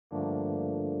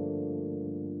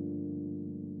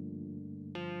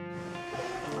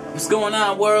What's going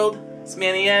on, world? It's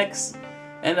Manny X,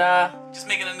 and just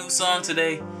making a new song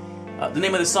today. The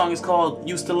name of the song is called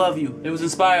 "Used to Love You." It was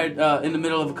inspired in the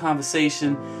middle of a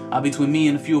conversation between me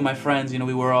and a few of my friends. You know,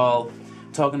 we were all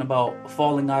talking about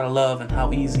falling out of love and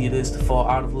how easy it is to fall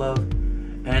out of love.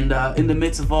 And in the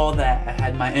midst of all that, I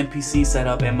had my MPC set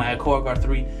up and my h.e.r.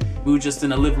 3. We were just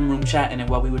in a living room chatting, and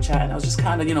while we were chatting, I was just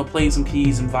kind of, you know, playing some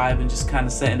keys and vibing, just kind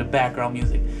of setting the background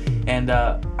music. And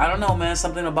I don't know, man,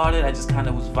 something about it I just kind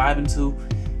of was vibing to.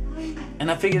 And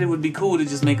I figured it would be cool to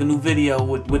just make a new video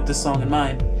with this song in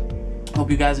mind. Hope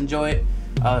you guys enjoy it.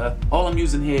 All I'm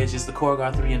using here is just the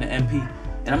h.e.r. 3 and the MP.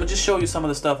 And I'm going to just show you some of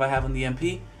the stuff I have on the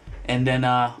MP. And then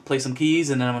play some keys,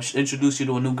 and then I'm going to introduce you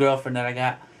to a new girlfriend that I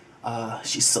got.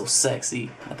 She's so sexy.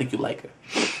 I think you like her.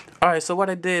 Alright, so what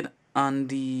I did on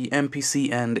the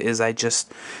MPC end is I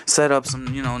just set up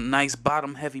some, you know, nice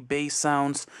bottom heavy bass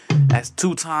sounds as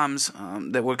two toms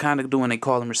that we're kind of doing a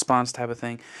call and response type of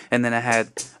thing, and then I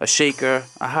had a shaker,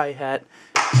 a hi-hat,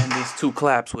 and these two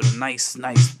claps with a nice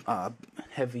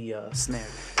heavy snare.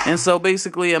 And so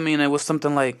basically, I mean, it was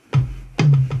something like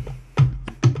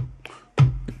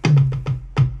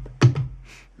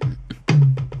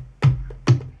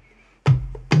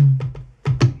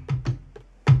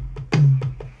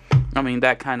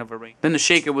that kind of a ring. Then the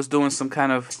shaker was doing some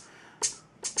kind of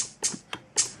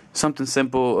something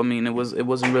simple. I mean, it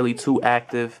wasn't really too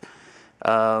active.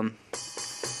 Open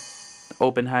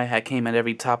hi-hat came at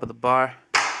every top of the bar.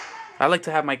 I like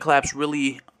to have my claps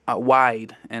really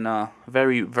wide and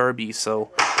very verby,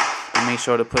 so I made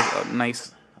sure to put a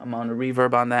nice amount of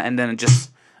reverb on that, and then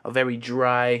just a very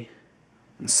dry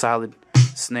and solid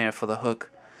snare for the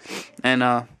hook. And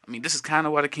I mean, this is kind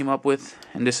of what I came up with,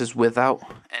 and this is without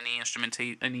any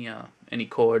instrumentation, any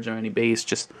chords or any bass,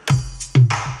 just.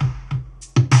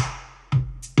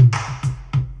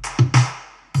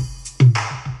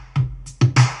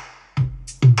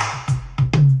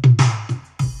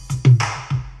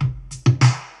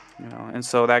 You know, and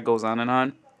so that goes on and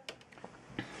on.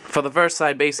 For the verse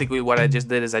side, basically what I just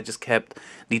did is I just kept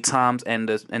the toms and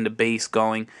the bass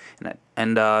going,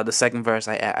 and the second verse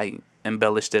I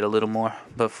embellished it a little more.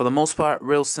 But for the most part,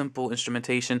 real simple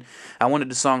instrumentation. I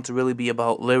wanted the song to really be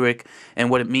about lyric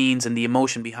and what it means and the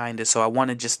emotion behind it. So I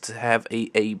wanted just to have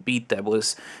a beat that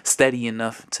was steady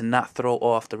enough to not throw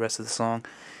off the rest of the song.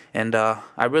 And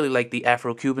I really like the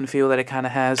Afro-Cuban feel that it kind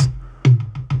of has.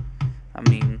 I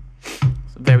mean,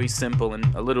 it's very simple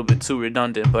and a little bit too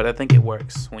redundant, but I think it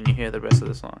works when you hear the rest of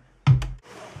the song.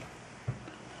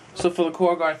 So for the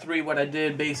h.e.r. 3, what I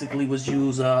did basically was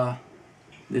use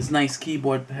this nice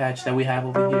keyboard patch that we have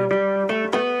over here.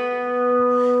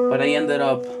 But I ended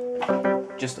up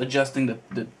just adjusting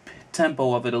the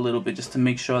tempo of it a little bit, just to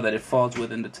make sure that it falls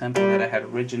within the tempo that I had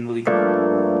originally.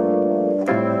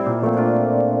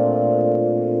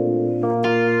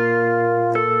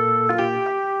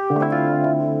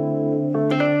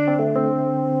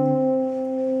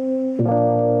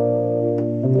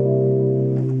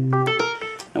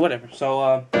 And whatever.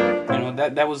 So you know,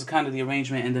 that was kind of the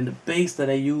arrangement, and then the bass that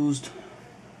I used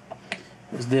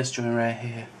was this joint right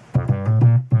here.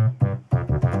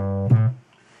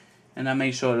 And I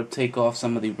made sure to take off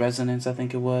some of the resonance, I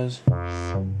think it was.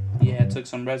 Yeah, I took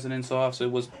some resonance off, so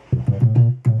it was.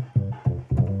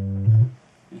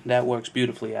 That works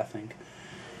beautifully, I think.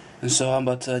 And so I'm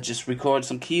about to just record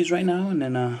some keys right now, and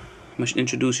then I'm going to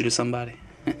introduce you to somebody.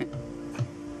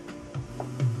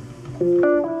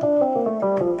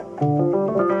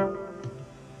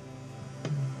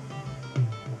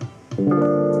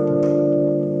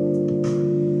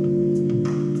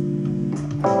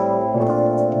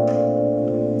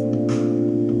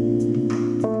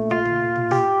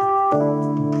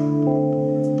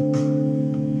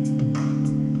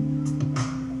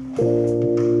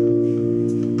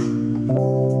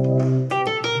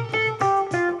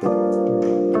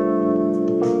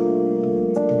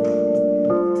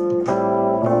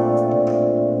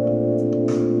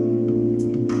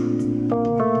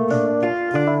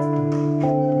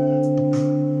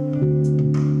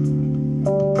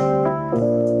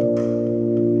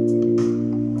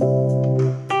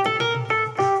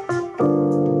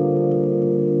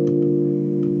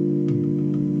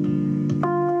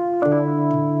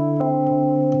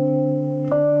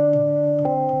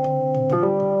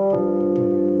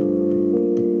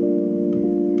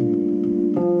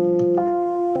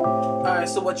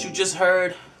 So what you just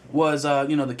heard was,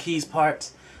 you know, the keys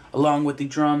parts along with the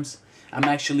drums. I'm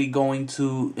actually going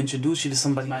to introduce you to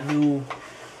somebody, my new,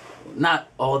 not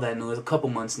all that new, it's a couple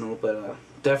months new, but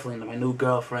definitely my new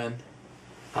girlfriend.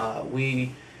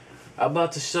 We I'm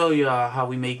about to show y'all how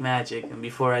we make magic, and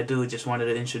before I do, just wanted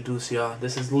to introduce y'all.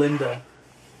 This is Linda.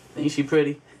 Ain't she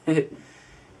pretty?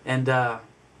 And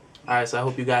alright, so I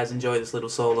hope you guys enjoy this little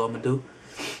solo I'm gonna do.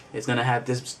 It's gonna have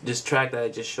this track that I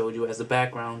just showed you as the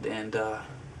background, and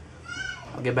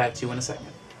I'll get back to you in a second.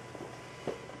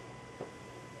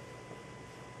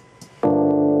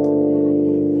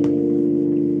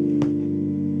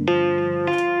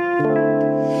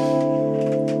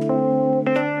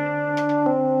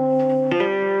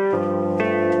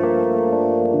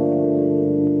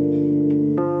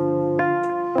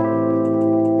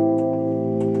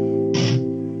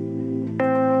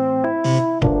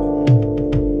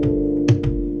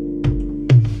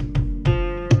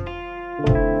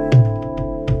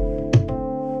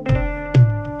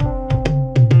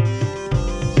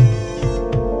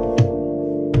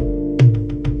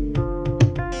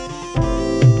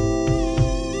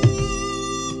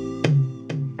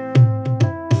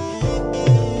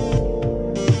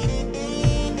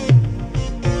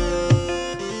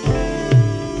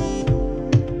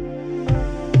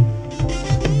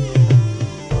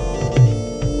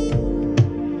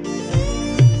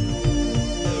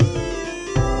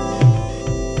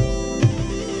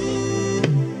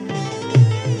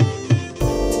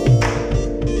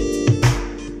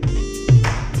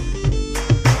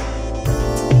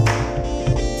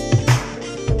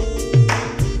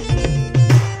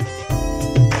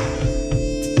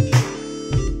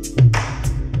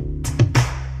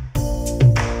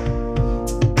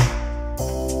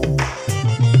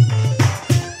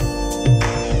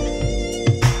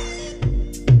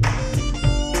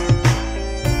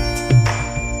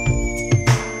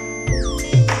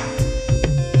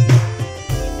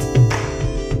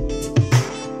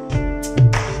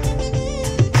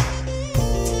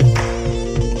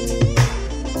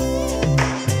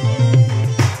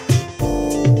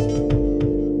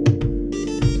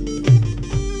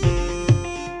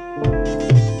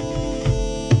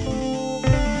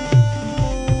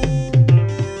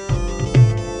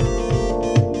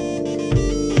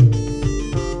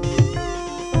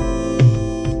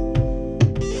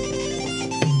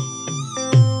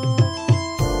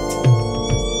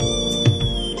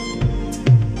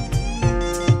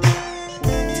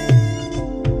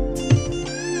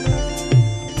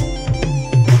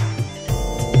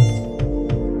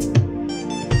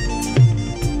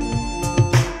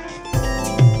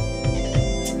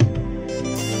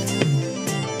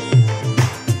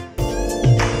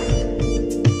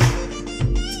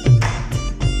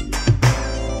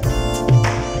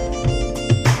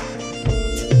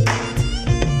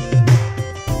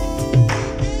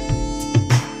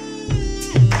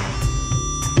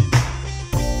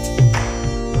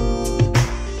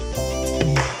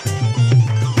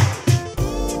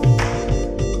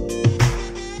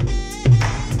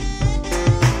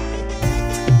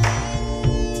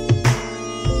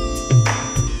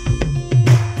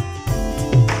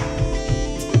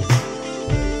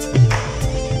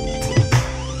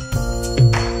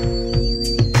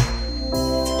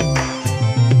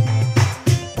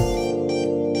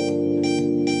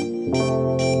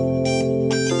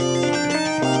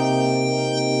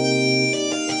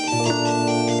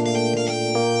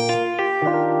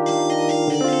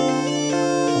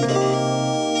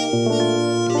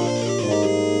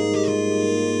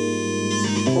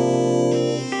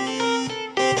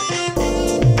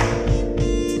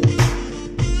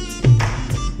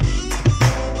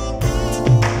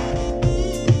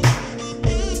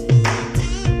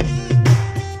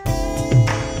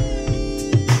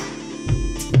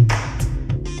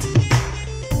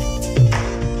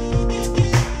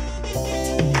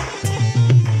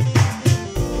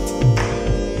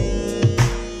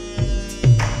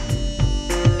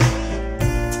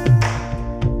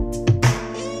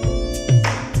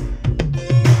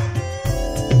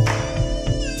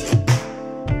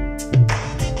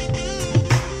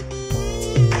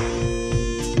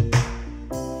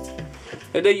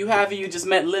 And there you have it. You just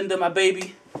met Linda, my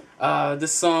baby.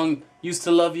 This song, Used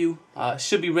to Love You,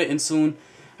 should be written soon.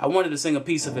 I wanted to sing a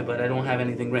piece of it, but I don't have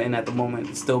anything written at the moment.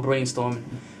 It's still brainstorming.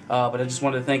 But I just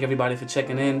wanted to thank everybody for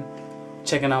checking in,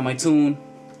 checking out my tune,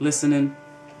 listening,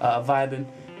 vibing.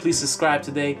 Please subscribe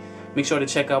today. Make sure to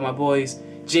check out my boys.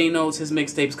 J Notes, his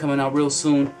mixtape's coming out real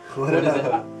soon. What is it?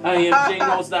 I am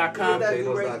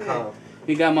jnotes.com.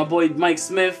 We got my boy Mike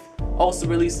Smith. Also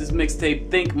released his mixtape,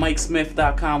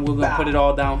 thinkmikesmith.com. We're gonna put it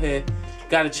all down here.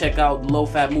 Gotta check out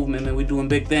lo-phat movement, man. We're doing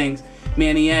big things.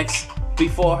 Manny X,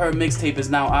 Before Her mixtape is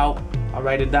now out. I'll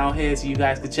write it down here so you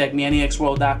guys can check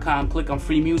mannyxworld.com. Click on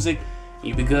free music,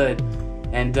 you'll be good.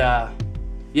 And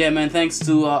yeah, man, thanks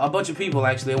to a bunch of people,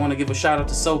 actually. I want to give a shout out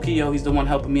to Sokio. He's the one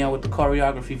helping me out with the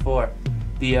choreography for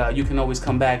the You Can Always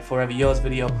Come Back Forever Yours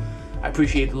video. I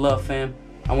appreciate the love, fam.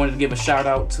 I wanted to give a shout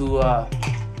out to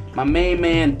my main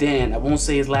man Dan. I won't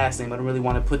say his last name. I don't really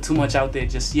want to put too much out there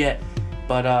just yet.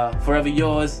 But Forever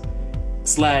Yours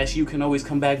 / You Can Always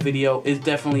Come Back video is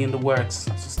definitely in the works.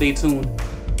 So stay tuned.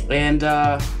 And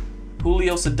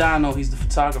Julio Sedano, he's the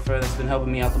photographer that's been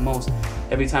helping me out the most.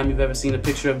 Every time you've ever seen a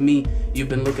picture of me, you've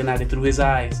been looking at it through his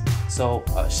eyes. So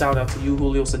shout out to you,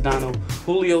 Julio Sedano.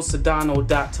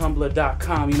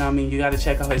 juliosedano.tumblr.com. You know what I mean? You gotta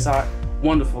check out his art.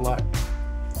 Wonderful art.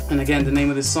 And again, the name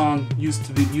of this song, Used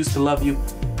to Love You.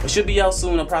 It should be out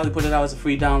soon. I'll probably put it out as a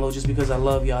free download just because I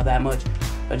love y'all that much.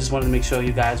 I just wanted to make sure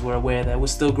you guys were aware that we're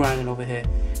still grinding over here.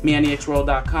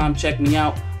 Manny.com. Check me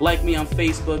out. Like me on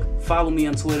Facebook. Follow me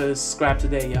on Twitter. Subscribe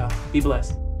today, y'all. Be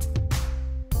blessed.